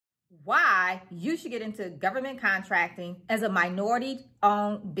Why you should get into government contracting as a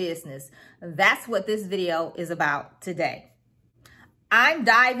minority-owned business. That's what this video is about today. I'm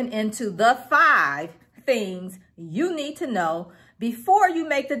diving into the 5 things you need to know before you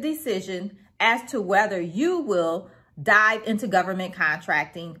make the decision as to whether you will dive into government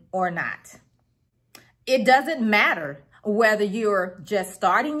contracting or not. It doesn't matter whether you're just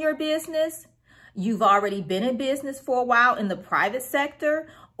starting your business, you've already been in business for a while in the private sector,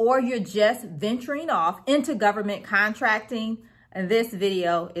 or you're just venturing off into government contracting, this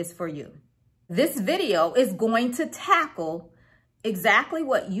video is for you. This video is going to tackle exactly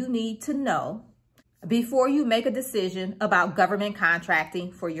what you need to know before you make a decision about government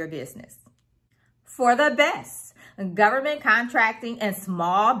contracting for your business. For the best government contracting and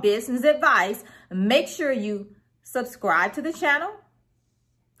small business advice, make sure you subscribe to the channel,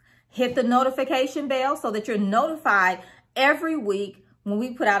 hit the notification bell so that you're notified every week when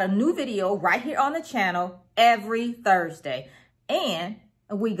we put out a new video right here on the channel every Thursday. And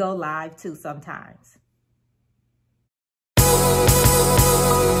we go live too sometimes.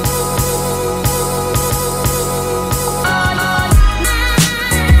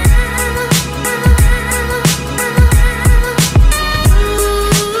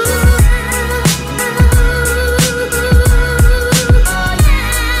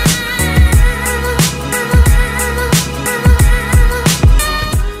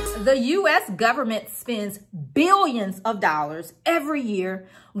 The U.S. government spends billions of dollars every year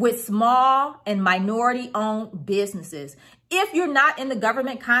with small and minority-owned businesses. If you're not in the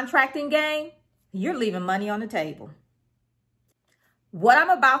government contracting game, you're leaving money on the table. What I'm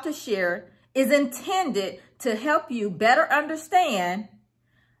about to share is intended to help you better understand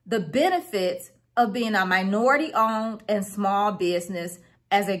the benefits of being a minority-owned and small business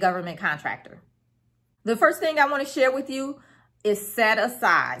as a government contractor. The first thing I want to share with you is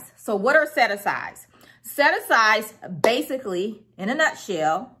set-asides. So what are set-asides? Set-asides, basically, in a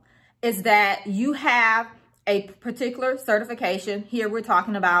nutshell, is that you have a particular certification. Here we're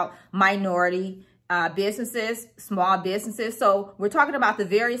talking about minority businesses, small businesses. So we're talking about the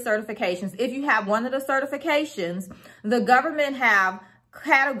various certifications. If you have one of the certifications, the government have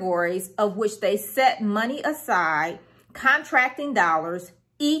categories of which they set money aside, contracting dollars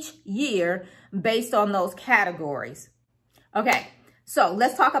each year based on those categories. Okay, so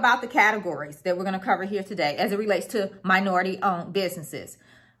let's talk about the categories that we're going to cover here today as it relates to minority-owned businesses.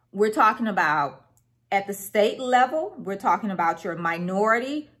 We're talking about at the state level, we're talking about your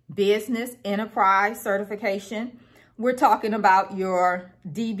minority business enterprise certification. We're talking about your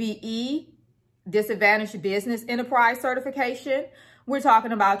DBE, disadvantaged business enterprise certification. We're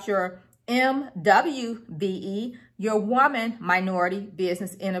talking about your MWBE, your woman minority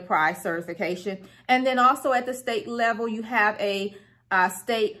business enterprise certification. And then also at the state level, you have a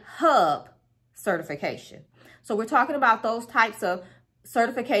state hub certification. So we're talking about those types of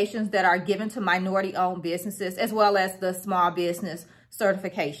certifications that are given to minority-owned businesses, as well as the small business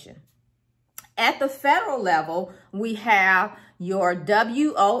certification. At the federal level, we have your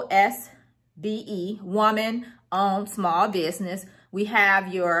WOSBE, woman-owned small business. We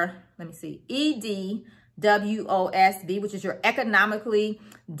have your, EDWOSB, which is your economically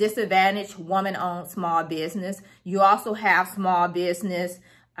disadvantaged woman-owned small business. You also have small business.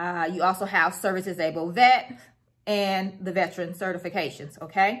 You also have service disabled vet and the veteran certifications,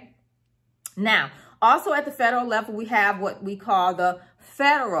 okay? Now, also at the federal level, we have what we call the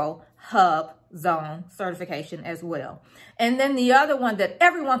federal hub zone certification as well. And then the other one that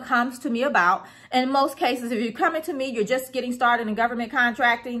everyone comes to me about, in most cases, if you're coming to me, you're just getting started in government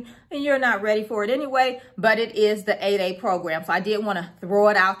contracting and you're not ready for it anyway, but it is the 8A program. So I did want to throw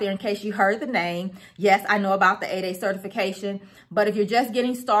it out there in case you heard the name. Yes, I know about the 8A certification, but if you're just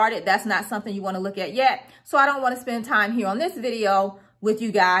getting started, that's not something you want to look at yet. So I don't want to spend time here on this video with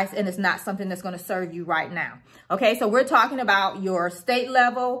you guys, and it's not something that's going to serve you right now. Okay, so we're talking about your state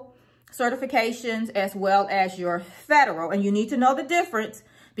level certifications as well as your federal, and you need to know the difference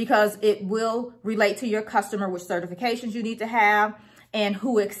because it will relate to your customer, which certifications you need to have and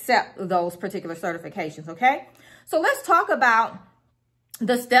who accept those particular certifications, okay? So let's talk about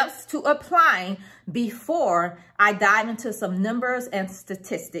the steps to applying before I dive into some numbers and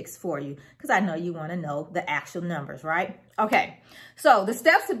statistics for you, because I know you want to know the actual numbers, right? Okay, so the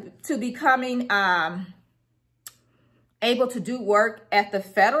steps to becoming able to do work at the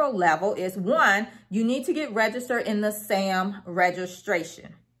federal level is 1, you need to get registered in the SAM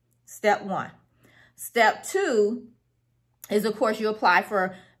registration. Step 1. Step 2 is, of course, you apply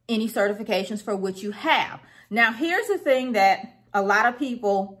for any certifications for which you have. Now, here's the thing that a lot of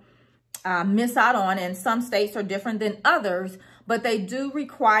people miss out on, and some states are different than others, but they do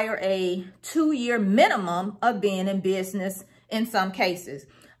require a 2-year minimum of being in business in some cases.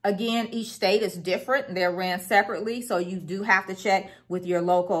 Again, each state is different. They're ran separately, so you do have to check with your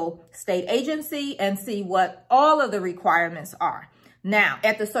local state agency and see what all of the requirements are. Now,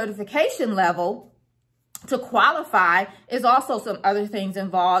 at the certification level, to qualify is also some other things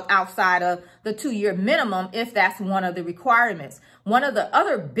involved outside of the 2-year minimum, if that's one of the requirements. One of the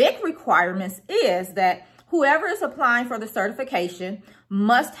other big requirements is that whoever is applying for the certification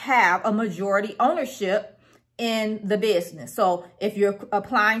must have a majority ownership in the business. So if you're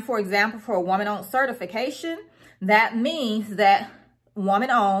applying, for example, for a woman-owned certification, that means that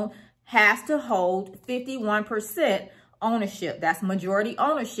woman-owned has to hold 51% ownership. That's majority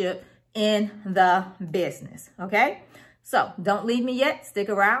ownership in the business, okay? So don't leave me yet. Stick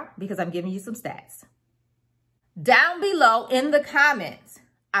around because I'm giving you some stats. Down below in the comments,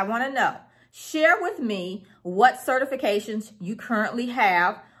 I want to know, share with me what certifications you currently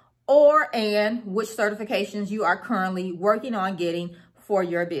have and which certifications you are currently working on getting for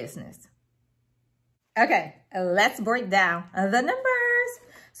your business. Okay, let's break down the numbers.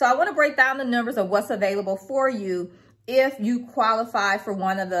 So I want to break down the numbers of what's available for you if you qualify for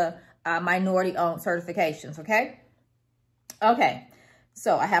one of the minority-owned certifications, okay? Okay,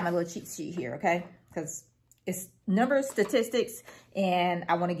 so I have my little cheat sheet here, okay? Because it's numbers, statistics, and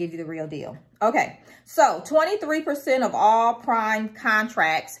I want to give you the real deal. Okay, so 23% of all prime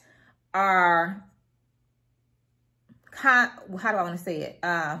contracts are, how do I want to say it?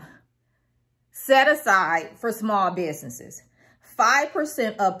 Set aside for small businesses.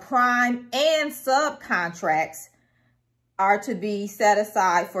 5% of prime and subcontracts are to be set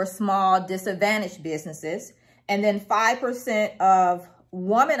aside for small disadvantaged businesses. And then 5% of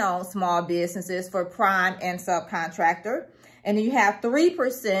woman-owned small businesses for prime and subcontractor. And then you have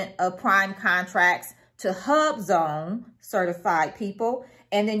 3% of prime contracts to hub zone certified people.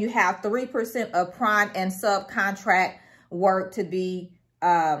 And then you have 3% of prime and subcontract work to be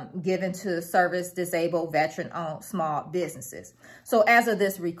given to service disabled veteran-owned small businesses. So as of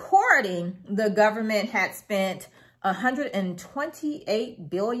this recording, the government had spent $128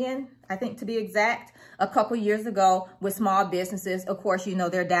 billion, I think to be exact, a couple years ago with small businesses. Of course, you know,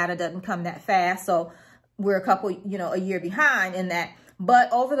 their data doesn't come that fast. So we're a year behind in that.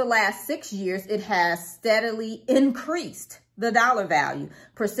 But over the last 6 years, it has steadily increased the dollar value.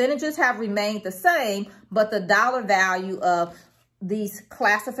 Percentages have remained the same, but the dollar value of these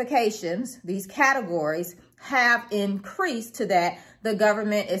classifications, these categories, have increased to that the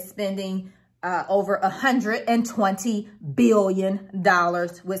government is spending over $120 billion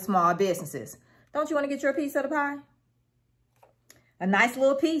with small businesses. Don't you want to get your piece of the pie? A nice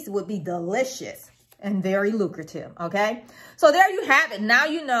little piece would be delicious and very lucrative, okay? So there you have it. Now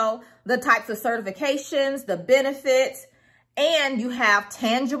you know the types of certifications, the benefits, and you have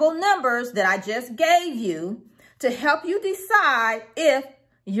tangible numbers that I just gave you to help you decide if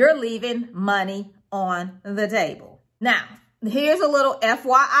you're leaving money on the table. Now, here's a little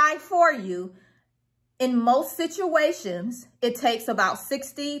FYI for you. In most situations, it takes about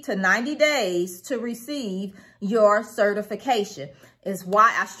 60 to 90 days to receive your certification. It's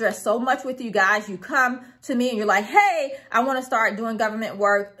why I stress so much with you guys. You come to me and you're like, hey, I want to start doing government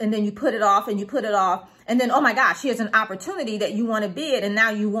work. And then you put it off and you put it off. And then, oh my gosh, here's an opportunity that you want to bid. And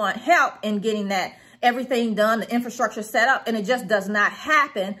now you want help in getting that everything done, the infrastructure set up. And it just does not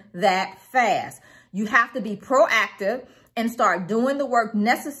happen that fast. You have to be proactive and start doing the work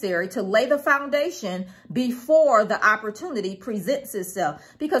necessary to lay the foundation before the opportunity presents itself.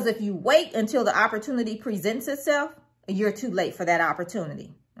 Because if you wait until the opportunity presents itself, you're too late for that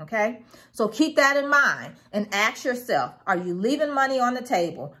opportunity, okay? So keep that in mind and ask yourself, are you leaving money on the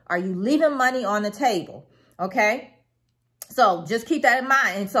table? Are you leaving money on the table, okay? So just keep that in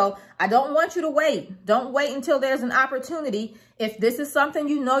mind. And so I don't want you to wait. Don't wait until there's an opportunity. If this is something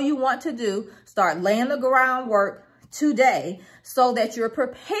you know you want to do, start laying the groundwork today so that you're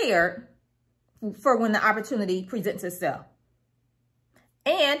prepared for when the opportunity presents itself.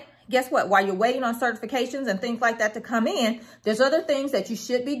 And guess what? While you're waiting on certifications and things like that to come in, there's other things that you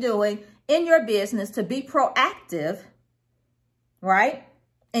should be doing in your business to be proactive, right?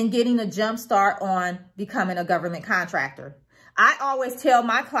 And getting a jump start on becoming a government contractor. I always tell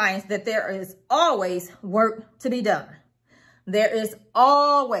my clients that there is always work to be done. There is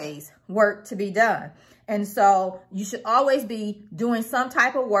always work to be done. And so you should always be doing some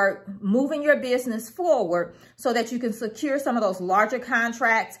type of work, moving your business forward so that you can secure some of those larger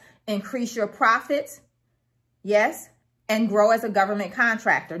contracts, increase your profits, yes, and grow as a government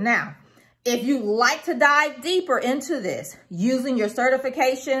contractor. Now, if you like to dive deeper into this, using your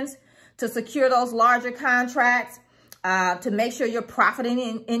certifications to secure those larger contracts, to make sure you're profiting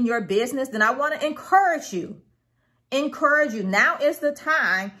in your business, then I want to encourage you. Now is the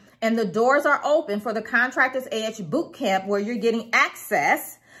time, and the doors are open for the Contractors Edge Bootcamp, where you're getting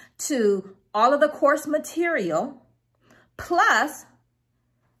access to all of the course material. Plus,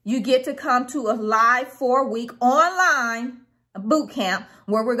 you get to come to a live 4-week online bootcamp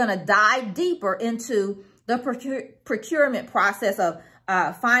where we're going to dive deeper into the procurement process of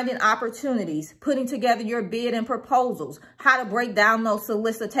finding opportunities, putting together your bid and proposals, how to break down those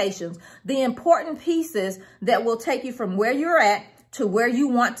solicitations, the important pieces that will take you from where you're at to where you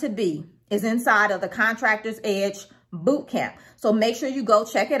want to be is inside of the Contractors Edge Bootcamp. So make sure you go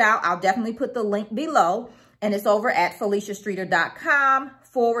check it out. I'll definitely put the link below, and it's over at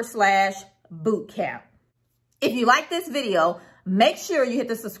FeliciaStreeter.com/bootcamp. If you like this video, make sure you hit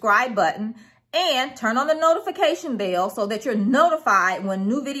the subscribe button and turn on the notification bell so that you're notified when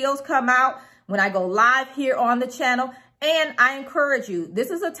new videos come out, when I go live here on the channel. And I encourage you,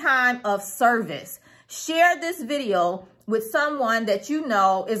 this is a time of service. Share this video with someone that you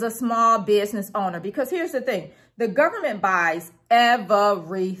know is a small business owner, because here's the thing, the government buys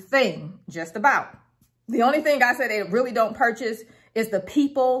everything, just about. The only thing I say they really don't purchase is the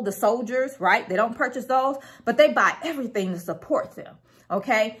people, the soldiers, right? They don't purchase those, but they buy everything to support them,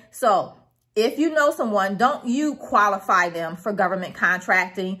 okay? So if you know someone, don't you qualify them for government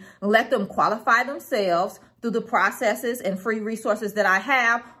contracting. Let them qualify themselves through the processes and free resources that I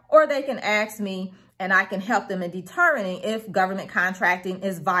have, or they can ask me and I can help them in determining if government contracting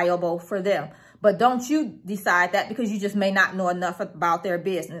is viable for them. But don't you decide that, because you just may not know enough about their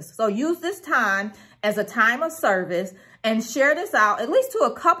business. So use this time as a time of service and share this out at least to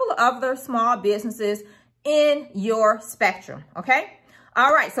a couple of other small businesses in your spectrum, okay?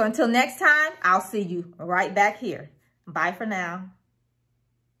 All right, so until next time, I'll see you right back here. Bye for now.